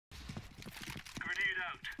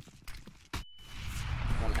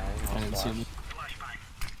see me.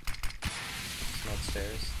 Smoke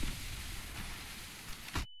stairs.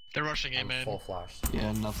 They're rushing A I'm main. full flash.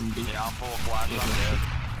 Yeah, nothing beat. Yeah, I'm full flash. I'm dead.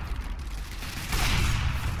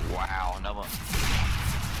 Wow, no one.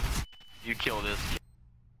 You kill this.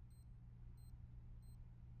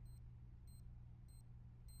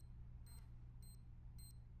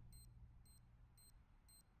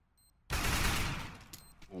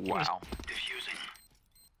 Wow. Diffusing.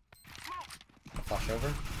 Flash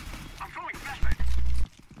over. I'm throwing flashbang.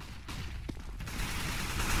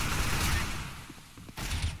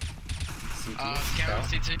 CT. Scout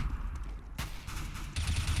CT.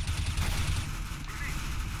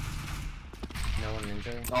 No one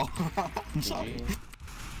ninja. Oh, I'm sorry. GG.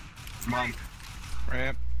 Come on.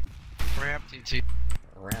 Ramp. Ramp. CT.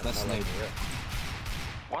 Ramp. That's more like snake. rip.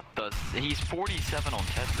 What the? He's 47 on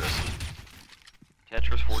Tetris.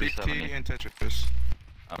 Tetris 47. CT and Tetris.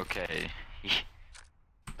 Okay.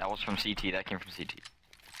 That was from CT. That came from CT.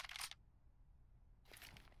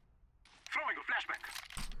 Throwing a flashbang.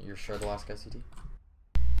 You're sure the last guy CT?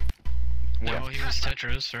 No, he was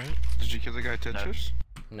Tetris, right? Did you kill the guy Tetris?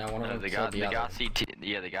 No, one of No, them the killed guy, the other. CT.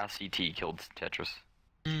 Yeah, the guy CT killed Tetris.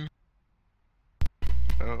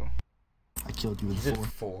 Oh. I killed you He with did 4.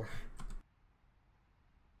 4.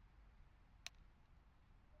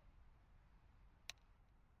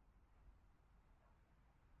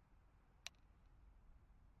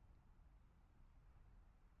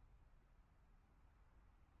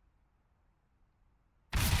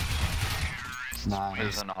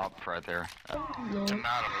 There's Nice. an op right there. Madam,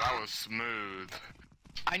 that was smooth.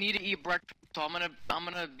 I need to eat breakfast, so I'm gonna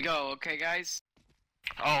go, okay guys?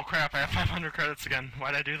 Oh crap, I have 500 credits again.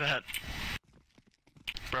 Why'd I do that?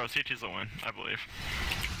 Bro, CT's a win, I believe.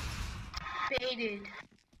 Baited.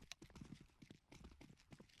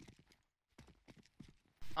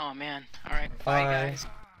 Oh man, alright, Bye. bye guys.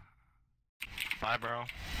 Bye, bro.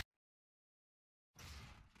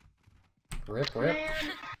 Rip, rip.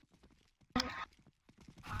 Man.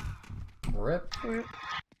 Rip. Rip.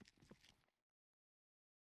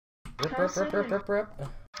 Rip, rip, rip, rip, rip, rip.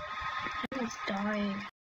 He's dying.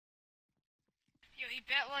 Yo, he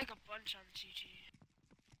bet like a bunch on CG.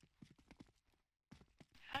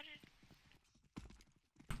 How did...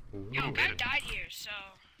 Ooh. Yo, guy died here, so...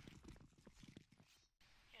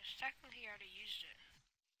 Yes, technically he already used it.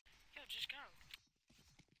 Yo, just go.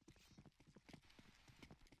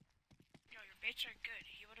 Yo, your baits are good.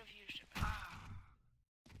 He would have used it. But...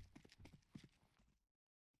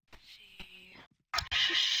 See...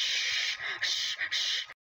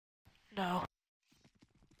 No.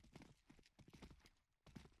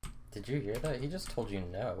 Did you hear that? He just told you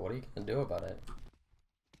no. What are you gonna do about it?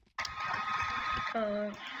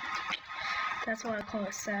 That's why I call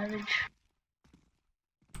it savage.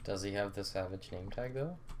 Does he have the savage name tag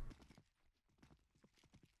though?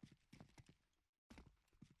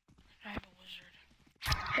 I have a wizard.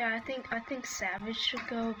 Yeah, I think savage should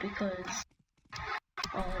go because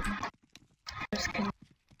just can.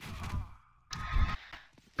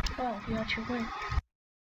 Oh, you got your win.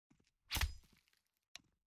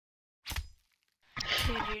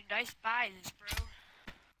 Dude, nice buys, bro.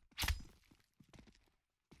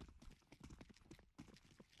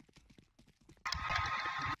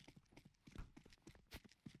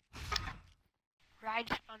 Ride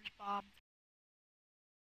SpongeBob.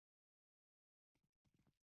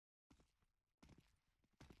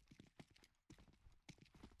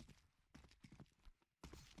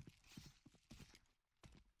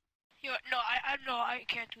 Yo, no, I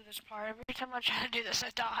can't do this part. Every time I try to do this, I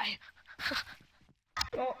die.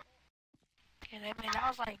 Oh, And I mean, that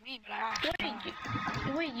was like me, but I actually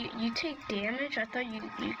wait, you take damage? I thought you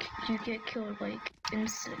get killed like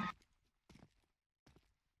instant.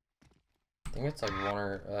 I think it's like 1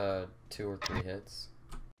 or 2 or 3 hits,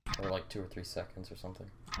 or like 2 or 3 seconds or something.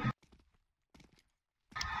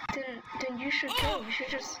 Then you should go.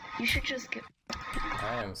 You should just get.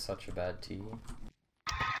 I am such a bad T.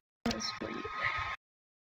 That's what you.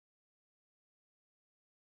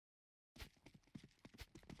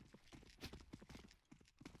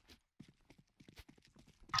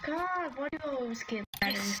 God, why do you always get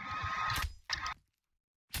better?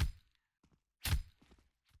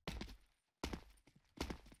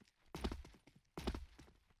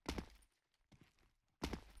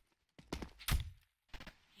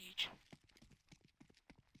 Yeet.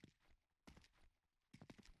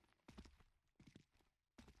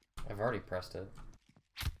 I've already pressed it.